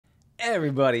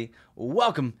Everybody,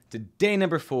 welcome to day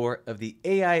number 4 of the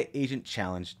AI Agent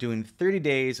Challenge, doing 30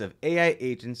 days of AI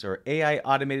agents or AI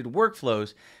automated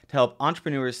workflows to help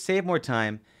entrepreneurs save more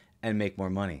time and make more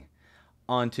money.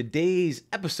 On today's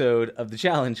episode of the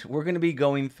challenge, we're going to be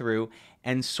going through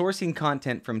and sourcing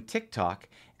content from TikTok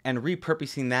and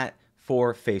repurposing that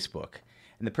for Facebook.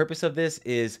 And the purpose of this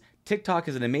is TikTok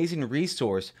is an amazing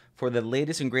resource for the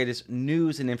latest and greatest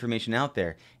news and information out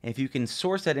there. And if you can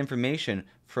source that information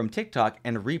from TikTok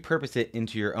and repurpose it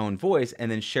into your own voice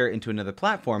and then share it into another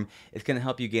platform, it's going to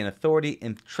help you gain authority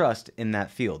and trust in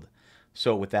that field.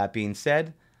 So with that being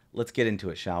said, let's get into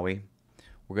it, shall we?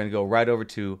 We're going to go right over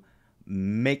to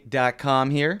make.com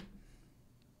here.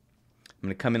 I'm going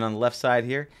to come in on the left side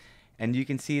here, and you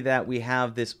can see that we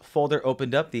have this folder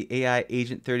opened up, the AI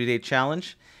Agent 30-Day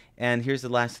Challenge. And here's the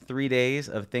last 3 days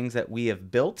of things that we have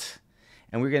built.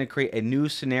 And we're going to create a new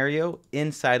scenario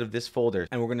inside of this folder.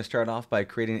 And we're going to start off by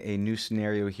creating a new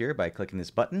scenario here by clicking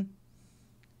this button.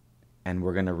 And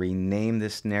we're going to rename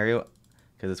this scenario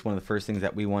because it's one of the first things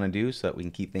that we want to do so that we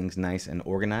can keep things nice and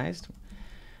organized.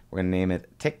 We're going to name it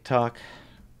TikTok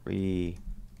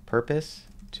Repurpose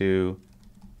to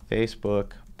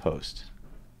Facebook Post.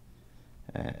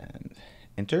 And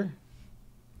enter.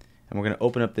 And we're going to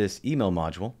open up this email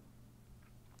module.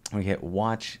 We hit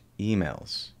watch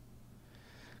emails.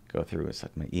 Go through and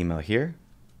select my email here.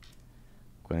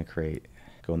 I'm going to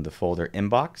go into the folder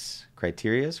inbox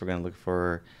criteria. So we're going to look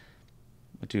for,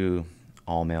 we'll do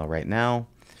all mail right now.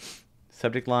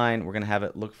 Subject line, we're going to have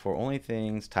it look for only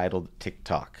things titled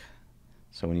TikTok.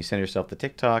 So when you send yourself the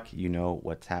TikTok, you know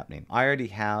what's happening. I already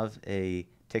have a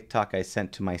TikTok I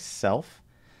sent to myself.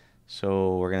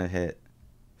 So we're going to hit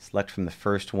select from the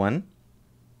first one.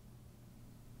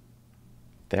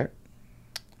 There.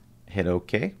 Hit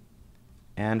OK.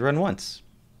 And run once.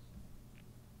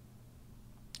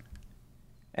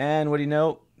 And what do you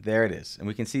know? There it is. And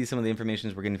we can see some of the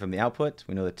information we're getting from the output.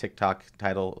 We know the TikTok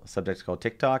title subject is called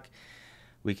TikTok.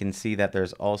 We can see that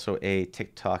there's also a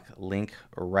TikTok link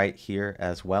right here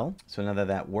as well. So now that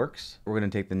that works, we're going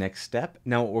to take the next step.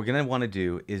 Now what we're going to want to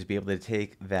do is be able to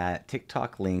take that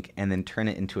TikTok link and then turn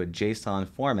it into a JSON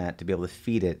format to be able to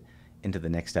feed it into the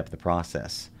next step of the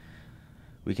process.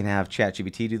 We can have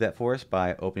ChatGPT do that for us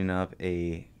by opening up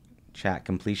a chat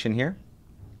completion here.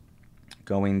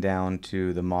 Going down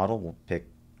to the model, we'll pick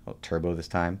Turbo this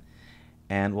time,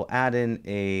 and we'll add in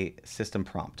a system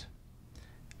prompt.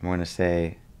 I'm going to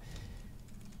say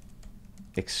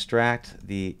extract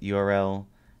the URL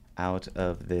out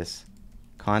of this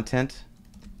content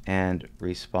and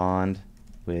respond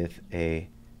with a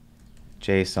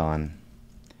JSON.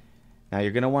 Now you're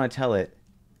going to want to tell it,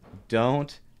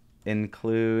 don't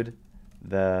include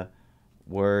the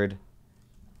word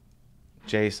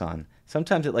JSON.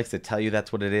 Sometimes it likes to tell you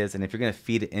that's what it is, and if you're going to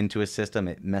feed it into a system,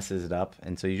 it messes it up.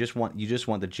 And so you just want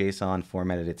the JSON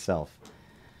formatted itself.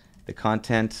 The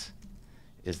content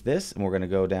is this, and we're going to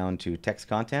go down to text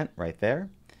content right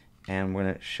there, and we're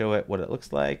going to show it what it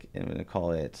looks like, and we're going to call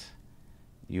it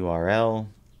URL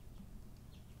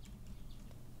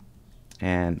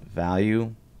and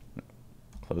value.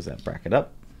 Close that bracket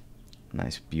up.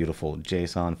 Nice, beautiful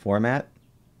JSON format.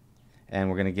 And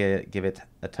we're going to give it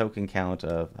a token count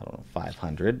of, I don't know,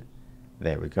 500.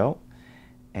 There we go.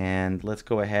 And let's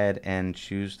go ahead and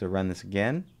choose to run this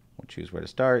again. We'll choose where to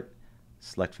start.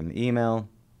 Select from the email.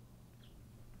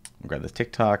 We'll grab this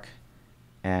TikTok.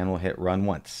 And we'll hit run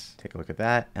once. Take a look at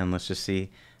that. And let's just see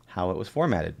how it was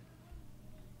formatted.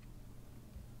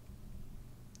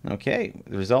 Okay,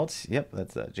 the results. Yep,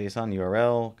 that's a JSON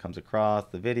URL. Comes across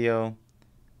the video.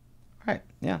 All right,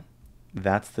 yeah,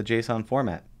 that's the JSON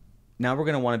format. Now we're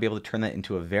going to want to be able to turn that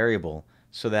into a variable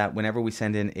so that whenever we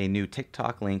send in a new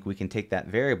TikTok link, we can take that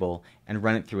variable and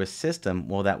run it through a system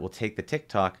that will take the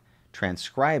TikTok,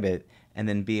 transcribe it, and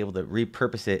then be able to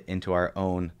repurpose it into our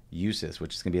own uses,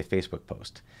 which is going to be a Facebook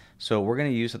post. So we're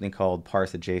going to use something called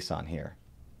parse a JSON here.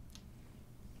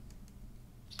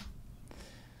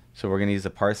 So we're going to use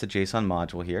the parse a JSON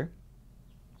module here.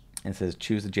 And it says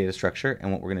choose the data structure,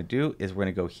 and what we're going to do is we're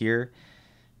going to go here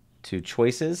to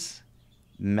choices,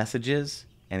 messages,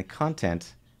 and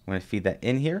content. We're going to feed that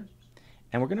in here,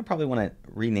 and we're going to probably want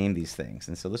to rename these things.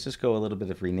 And so let's just go a little bit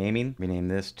of renaming. Rename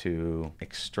this to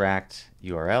extract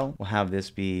URL. We'll have this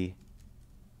be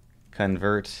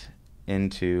convert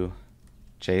into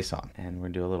JSON, and we're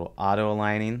going to do a little auto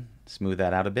aligning, smooth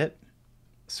that out a bit.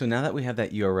 So now that we have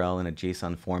that URL in a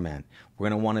JSON format, we're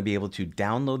going to want to be able to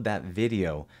download that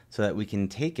video so that we can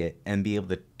take it and be able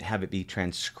to have it be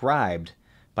transcribed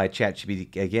by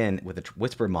ChatGPT, again, with a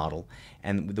whisper model.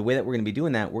 And the way that we're going to be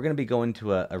doing that, we're going to be going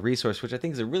to a resource, which I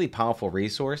think is a really powerful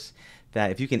resource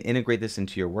that if you can integrate this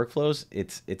into your workflows,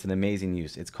 it's an amazing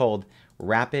use. It's called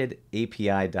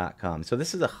rapidapi.com. So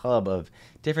this is a hub of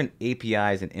different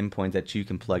APIs and endpoints that you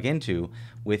can plug into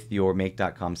with your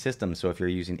make.com system. So if you're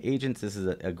using agents, this is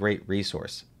a great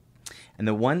resource. And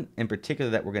the one in particular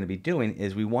that we're going to be doing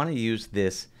is we want to use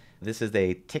this. This is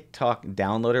a TikTok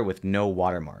downloader with no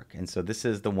watermark. And so this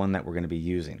is the one that we're going to be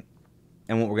using.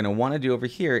 And what we're going to want to do over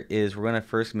here is we're going to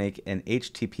first make an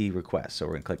HTTP request. So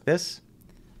we're going to click this,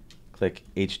 click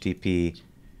HTTP,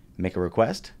 make a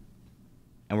request.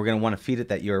 And we're going to want to feed it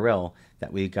that URL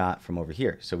that we got from over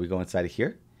here. So we go inside of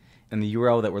here. And the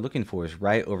URL that we're looking for is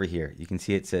right over here. You can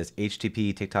see it says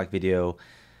HTTP TikTok video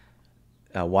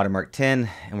watermark 10.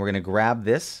 And we're going to grab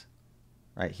this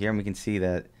right here. And we can see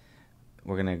that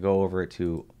we're going to go over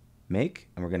to make.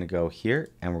 And we're going to go here.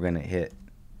 And we're going to hit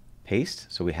paste.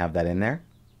 So we have that in there.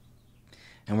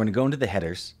 And we're going to go into the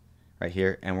headers right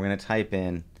here. And we're going to type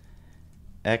in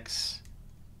X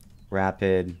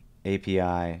rapid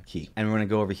API key. And we're going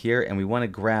to go over here and we want to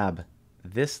grab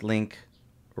this link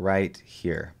right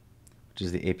here, which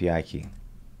is the API key.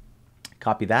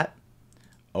 Copy that,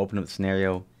 open up the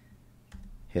scenario,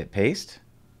 hit paste.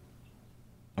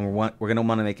 And we're going to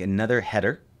want to make another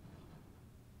header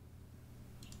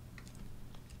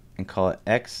and call it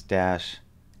X-rapid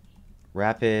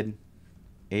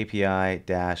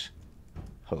API-host.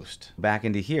 Back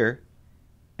into here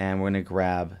and we're going to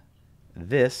grab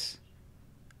this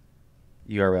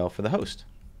URL for the host.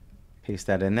 Paste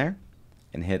that in there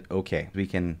and hit OK. We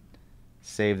can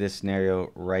save this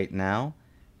scenario right now.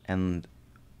 And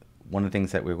one of the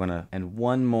things that we're going to, and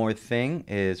one more thing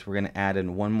is we're going to add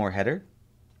in one more header.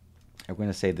 And we're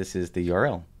going to say this is the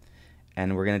URL.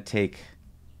 And we're going to take,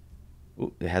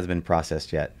 it hasn't been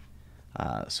processed yet.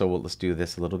 So let's do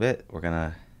this a little bit. We're going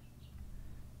to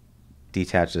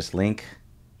detach this link,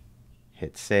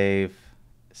 hit save,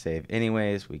 save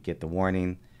anyways. We get the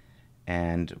warning.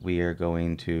 And we are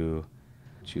going to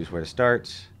choose where to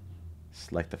start,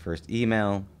 select the first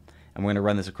email, and we're going to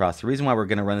run this across. The reason why we're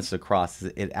going to run this across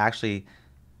is it actually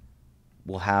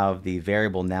will have the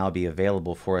variable now be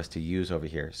available for us to use over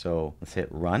here. So let's hit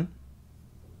run.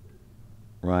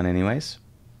 Run anyways.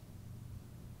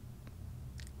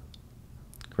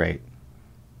 Great.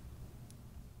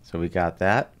 So we got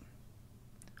that.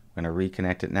 We're going to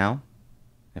reconnect it now.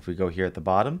 If we go here at the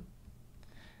bottom,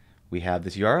 we have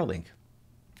this URL link.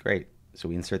 Great. So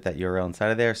we insert that URL inside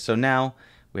of there. So now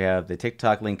we have the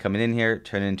TikTok link coming in here,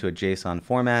 turn it into a JSON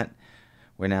format.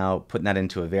 We're now putting that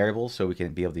into a variable so we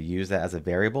can be able to use that as a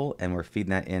variable, and we're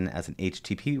feeding that in as an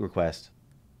HTTP request.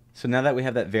 So now that we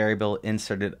have that variable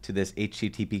inserted to this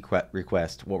HTTP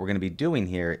request, what we're going to be doing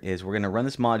here is we're going to run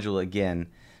this module again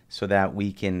so that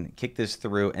we can kick this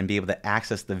through and be able to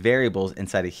access the variables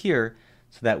inside of here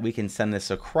so that we can send this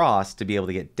across to be able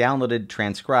to get downloaded,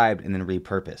 transcribed, and then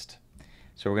repurposed.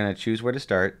 So we're going to choose where to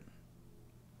start.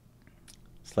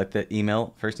 Select the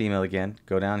email, first email again.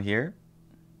 Go down here.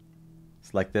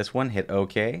 Select this one, hit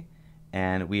OK,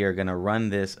 and we are going to run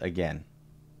this again.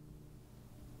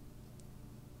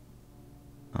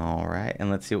 All right, and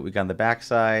let's see what we got on the back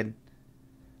side.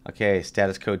 Okay,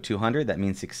 status code 200, that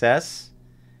means success.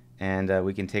 And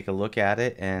we can take a look at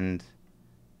it and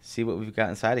see what we've got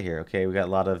inside of here. Okay, we got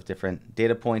a lot of different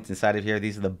data points inside of here.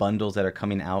 These are the bundles that are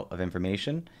coming out of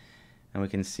information. And we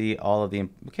can see all of the,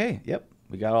 okay, yep,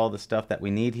 we got all the stuff that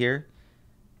we need here.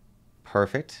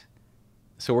 Perfect.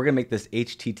 So we're going to make this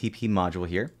HTTP module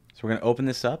here. So we're going to open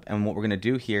this up, and what we're going to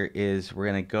do here is we're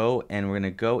going to go and we're going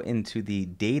to go into the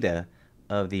data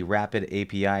of the Rapid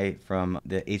API from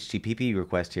the HTTP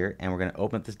request here, and we're going to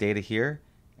open up this data here,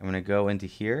 and we're going to go into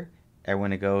here, and we're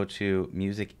going to go to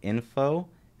music info,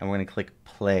 and we're going to click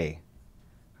play.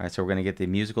 All right, so we're going to get the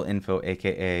musical info,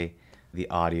 aka the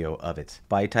audio of it.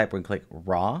 By type, we're going to click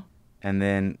raw, and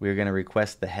then we're going to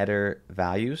request the header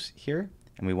values here,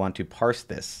 and we want to parse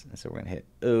this. And so we're going to hit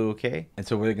OK. And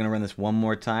so we're going to run this one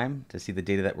more time to see the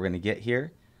data that we're going to get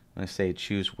here. I'm going to say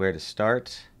choose where to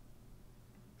start.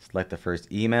 Select the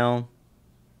first email.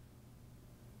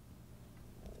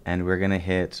 And we're going to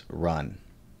hit run.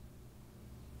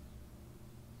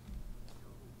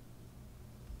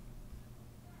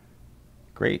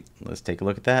 Great. Let's take a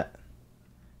look at that.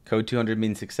 Code 200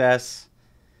 means success.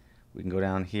 We can go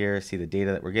down here, see the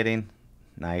data that we're getting.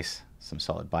 Nice. Some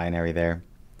solid binary there.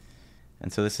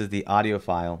 And so this is the audio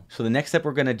file. So the next step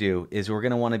we're going to do is we're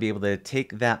going to want to be able to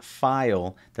take that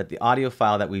file, the audio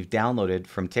file that we've downloaded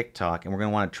from TikTok, and we're going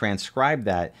to want to transcribe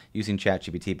that using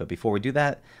ChatGPT. But before we do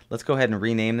that, let's go ahead and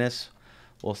rename this.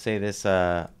 We'll say this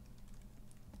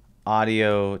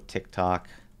audio TikTok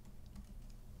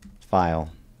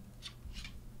file.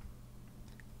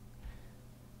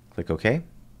 Click OK.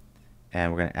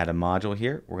 And we're going to add a module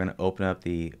here. We're going to open up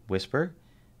the Whisper,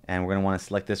 and we're going to want to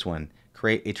select this one,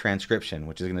 create a transcription,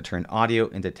 which is going to turn audio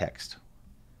into text.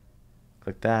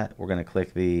 Click that. We're going to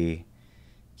click the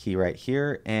key right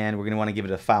here, and we're going to want to give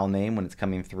it a file name when it's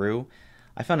coming through.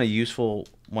 I found a useful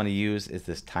one to use is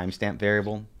this timestamp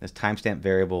variable. This timestamp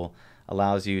variable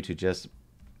allows you to just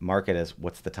mark it as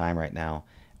what's the time right now.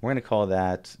 We're going to call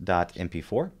that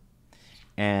 .mp4,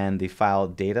 and the file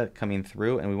data coming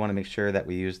through, and we want to make sure that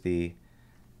we use the,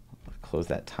 close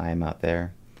that time out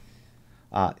there.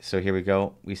 So here we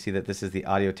go. We see that this is the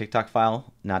audio TikTok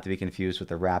file, not to be confused with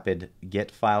the rapid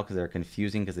get file, because they're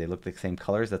confusing because they look the same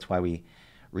colors. That's why we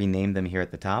renamed them here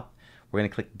at the top. We're going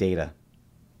to click data.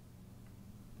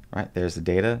 All right, there's the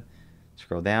data.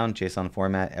 Scroll down, JSON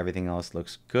format, everything else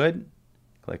looks good.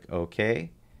 Click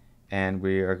OK. And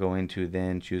we are going to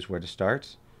then choose where to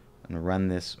start. I'm going to run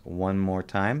this one more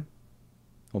time.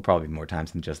 Well, probably more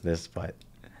times than just this, but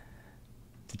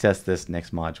to test this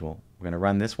next module, we're going to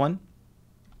run this one.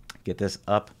 Get this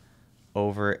up,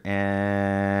 over,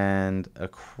 and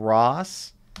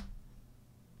across.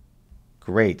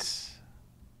 Great.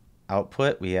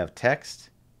 Output, we have text.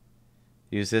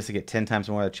 Use this to get 10 times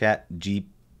more of the chat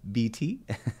GPT.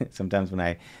 Sometimes when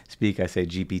I speak, I say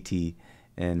GPT,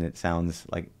 and it sounds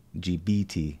like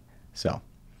GBT. So,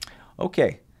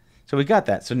 okay. So we got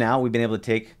that. So now we've been able to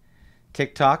take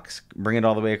TikToks, bring it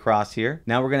all the way across here.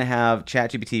 Now we're going to have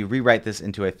ChatGPT rewrite this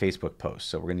into a Facebook post.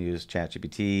 So we're going to use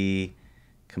ChatGPT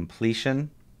completion.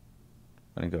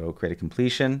 I'm going to go create a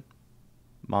completion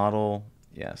model.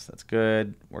 Yes, that's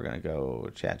good. We're going to go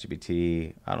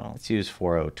ChatGPT. I don't know. Let's use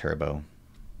 4.0 Turbo.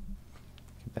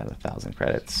 Give that 1,000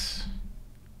 credits.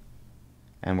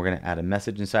 And we're going to add a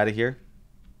message inside of here.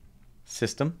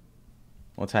 System.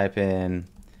 We'll type in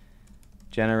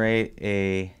generate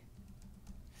a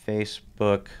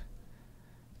Facebook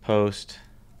post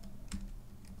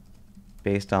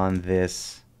based on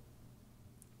this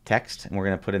text, and we're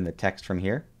going to put in the text from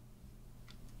here.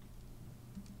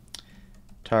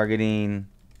 Targeting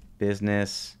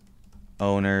business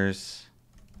owners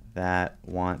that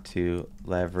want to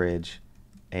leverage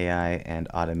AI and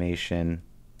automation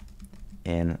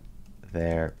in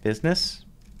their business.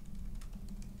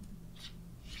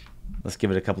 Let's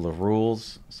give it a couple of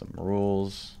rules. Some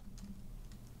rules.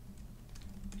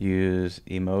 Use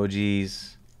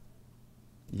emojis.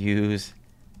 Use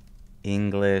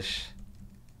English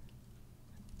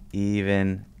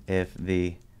even if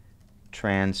the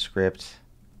transcript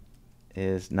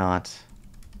is not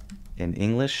in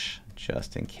English,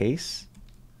 just in case.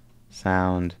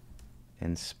 Sound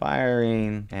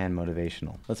inspiring and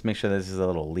motivational. Let's make sure this is a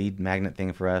little lead magnet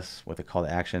thing for us with a call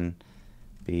to action.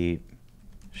 Be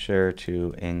sure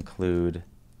to include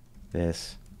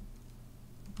this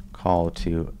call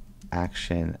to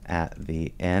action at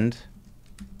the end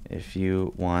if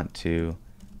you want to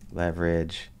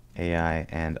leverage AI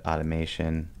and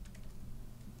automation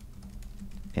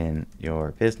in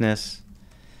your business.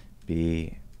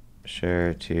 Be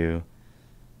sure to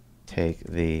take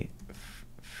the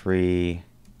free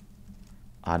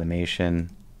automation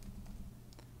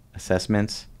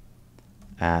assessment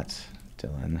at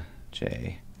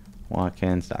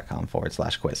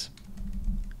dylanjwatkins.com/quiz.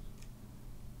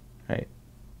 Right.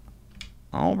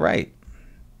 All right.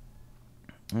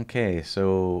 Okay,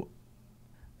 so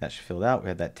that should fill it out. We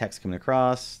have that text coming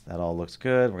across. That all looks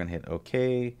good. We're going to hit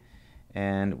OK.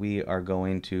 And we are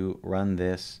going to run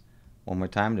this one more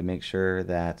time to make sure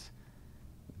that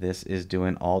this is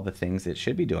doing all the things it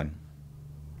should be doing.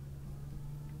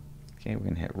 Okay, we're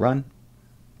going to hit run.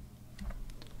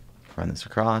 Run this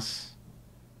across.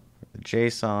 The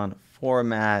JSON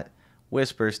format.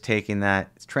 Whisper's taking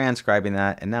that, it's transcribing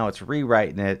that, and now it's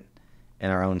rewriting it in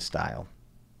our own style.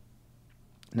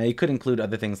 Now you could include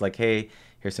other things like, hey,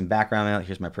 here's some background,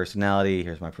 here's my personality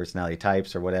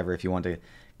types, or whatever, if you want to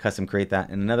custom create that.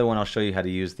 And another one, I'll show you how to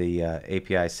use the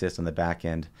API sys on the back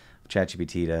end of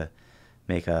ChatGPT to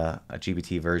make a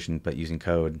GPT version, but using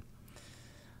code.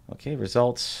 Okay,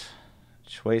 results,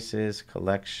 choices,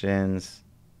 collections,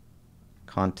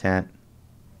 content.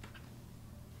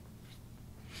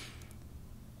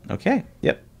 Okay,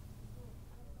 yep.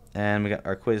 And we got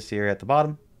our quiz here at the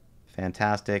bottom.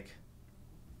 Fantastic.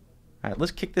 All right,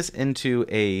 let's kick this into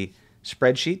a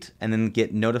spreadsheet and then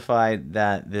get notified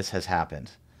that this has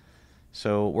happened.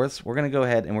 So we're going to go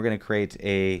ahead and we're going to create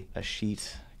a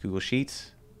sheet, Google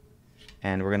Sheets,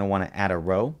 and we're going to want to add a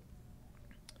row.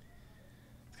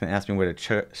 It's going to ask me where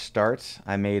to start.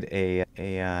 I made a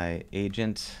AI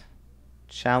agent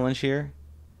challenge here,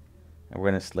 and we're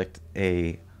going to select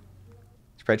a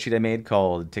spreadsheet I made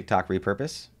called TikTok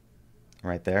Repurpose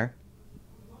right there.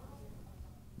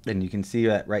 And you can see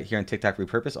that right here on TikTok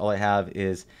Repurpose, all I have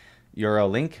is URL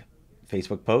link,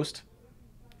 Facebook post,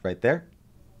 right there.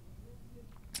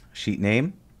 Sheet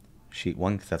name, sheet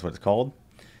 1, because that's what it's called.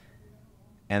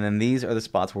 And then these are the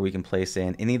spots where we can place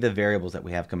in any of the variables that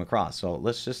we have come across. So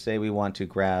let's just say we want to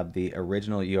grab the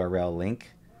original URL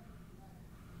link.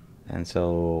 And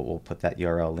so we'll put that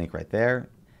URL link right there.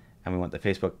 And we want the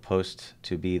Facebook post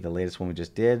to be the latest one we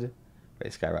just did.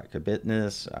 Right, Skyrocket Your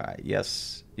Business. All right,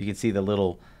 yes. You can see the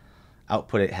little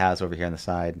output it has over here on the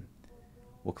side.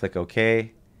 We'll click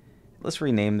OK. Let's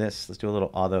rename this. Let's do a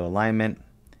little auto alignment.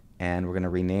 And we're going to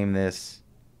rename this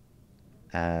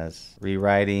as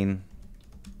rewriting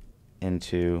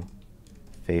into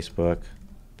Facebook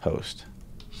post.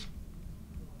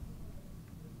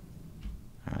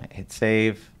 All right, hit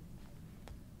save.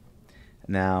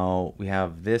 Now we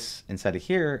have this inside of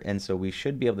here, and so we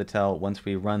should be able to tell once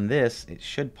we run this, it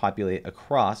should populate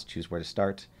across. Choose where to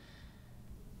start.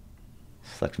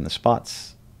 Select from the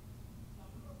spots.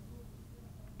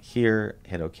 Here,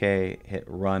 hit OK, hit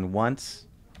run once.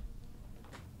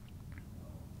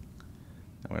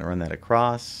 I'm going to run that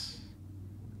across.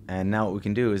 And now what we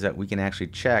can do is that we can actually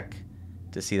check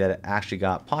to see that it actually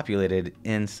got populated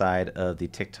inside of the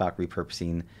TikTok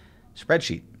repurposing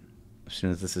spreadsheet as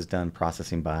soon as this is done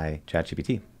processing by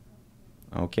ChatGPT.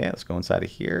 Okay, let's go inside of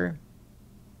here.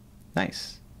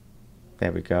 Nice.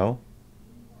 There we go.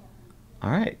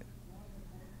 All right.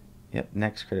 Yep,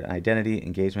 next, create identity,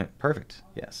 engagement. Perfect.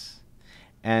 Yes.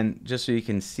 And just so you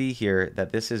can see here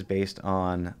that this is based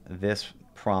on this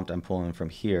prompt I'm pulling from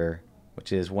here,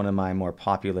 which is one of my more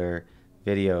popular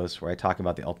videos where I talk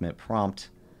about the ultimate prompt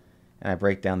and I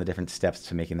break down the different steps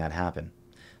to making that happen.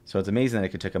 So it's amazing that I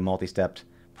could take a multi-step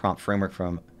prompt framework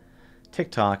from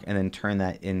TikTok and then turn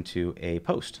that into a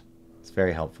post. It's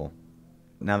very helpful.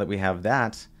 Now that we have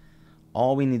that,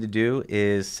 all we need to do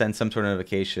is send some sort of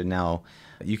notification. Now,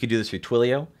 you could do this through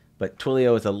Twilio, but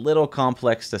Twilio is a little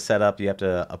complex to set up. You have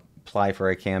to apply for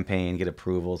a campaign, get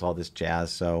approvals, all this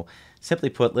jazz. So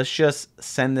simply put, let's just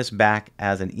send this back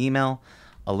as an email,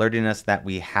 alerting us that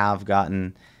we have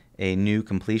gotten a new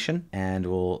completion, and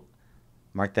we'll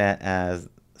mark that as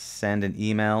send an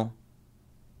email.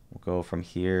 We'll go from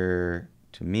here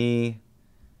to me,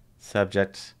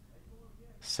 subject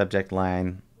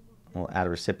line. We'll add a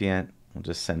recipient. We'll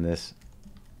just send this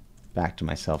back to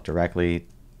myself directly,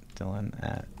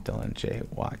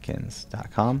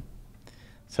 dylan@dylanjwatkins.com.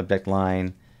 Subject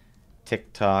line,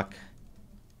 TikTok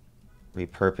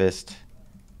repurposed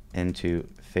into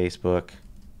Facebook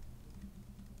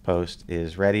post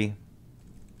is ready,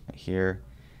 right here.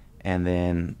 And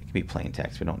then it can be plain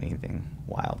text. We don't need anything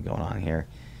wild going on here.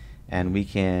 And we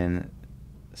can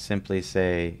simply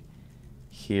say,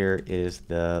 here is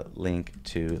the link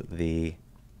to the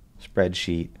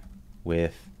spreadsheet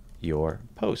with your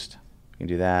post. You can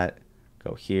do that.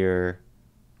 Go here,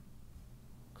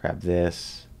 grab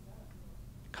this,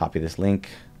 copy this link,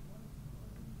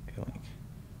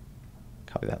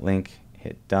 copy that link,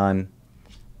 hit done,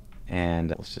 and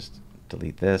let's just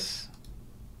delete this.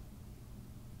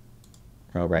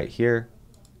 Row right here,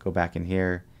 go back in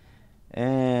here,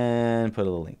 and put a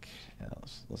little link.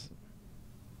 Let's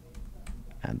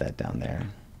add that down there,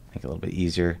 make it a little bit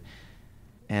easier.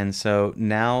 And so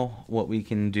now what we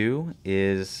can do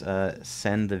is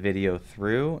send the video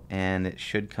through, and it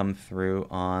should come through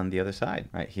on the other side.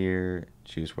 Right here,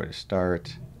 choose where to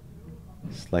start,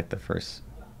 select the first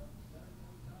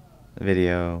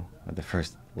video, or the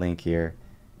first link here,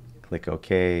 click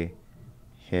OK,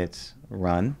 hit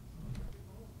run.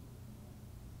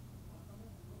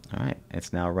 All right,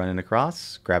 it's now running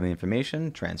across, grabbing the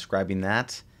information, transcribing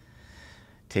that,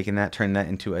 taking that, turning that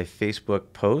into a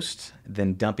Facebook post,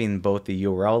 then dumping both the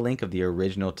URL link of the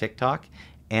original TikTok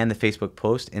and the Facebook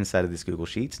post inside of this Google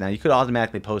Sheets. Now, you could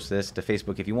automatically post this to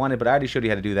Facebook if you wanted, but I already showed you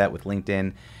how to do that with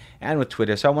LinkedIn and with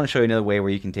Twitter. So I want to show you another way where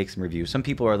you can take some reviews. Some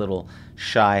people are a little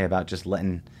shy about just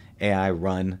letting AI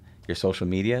run your social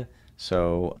media.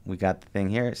 So we got the thing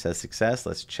here. It says success.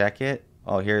 Let's check it.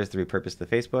 Oh, here's the repurpose to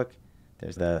Facebook.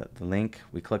 There's the link.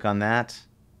 We click on that.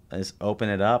 Let's open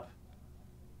it up.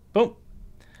 Boom.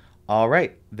 All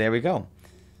right, there we go.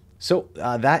 So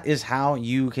that is how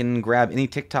you can grab any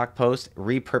TikTok post,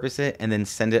 repurpose it, and then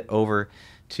send it over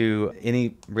to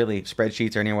any really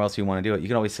spreadsheets or anywhere else you want to do it. You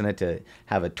can always send it to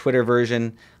have a Twitter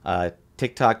version, a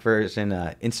TikTok version,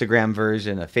 an Instagram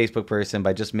version, a Facebook version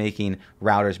by just making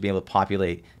routers be able to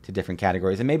populate to different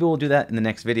categories. And maybe we'll do that in the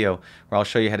next video where I'll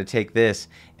show you how to take this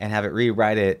and have it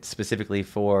rewrite it specifically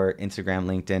for Instagram,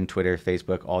 LinkedIn, Twitter,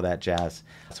 Facebook, all that jazz.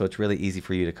 So it's really easy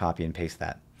for you to copy and paste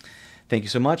that. Thank you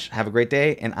so much. Have a great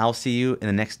day, and I'll see you in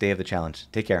the next day of the challenge.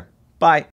 Take care. Bye.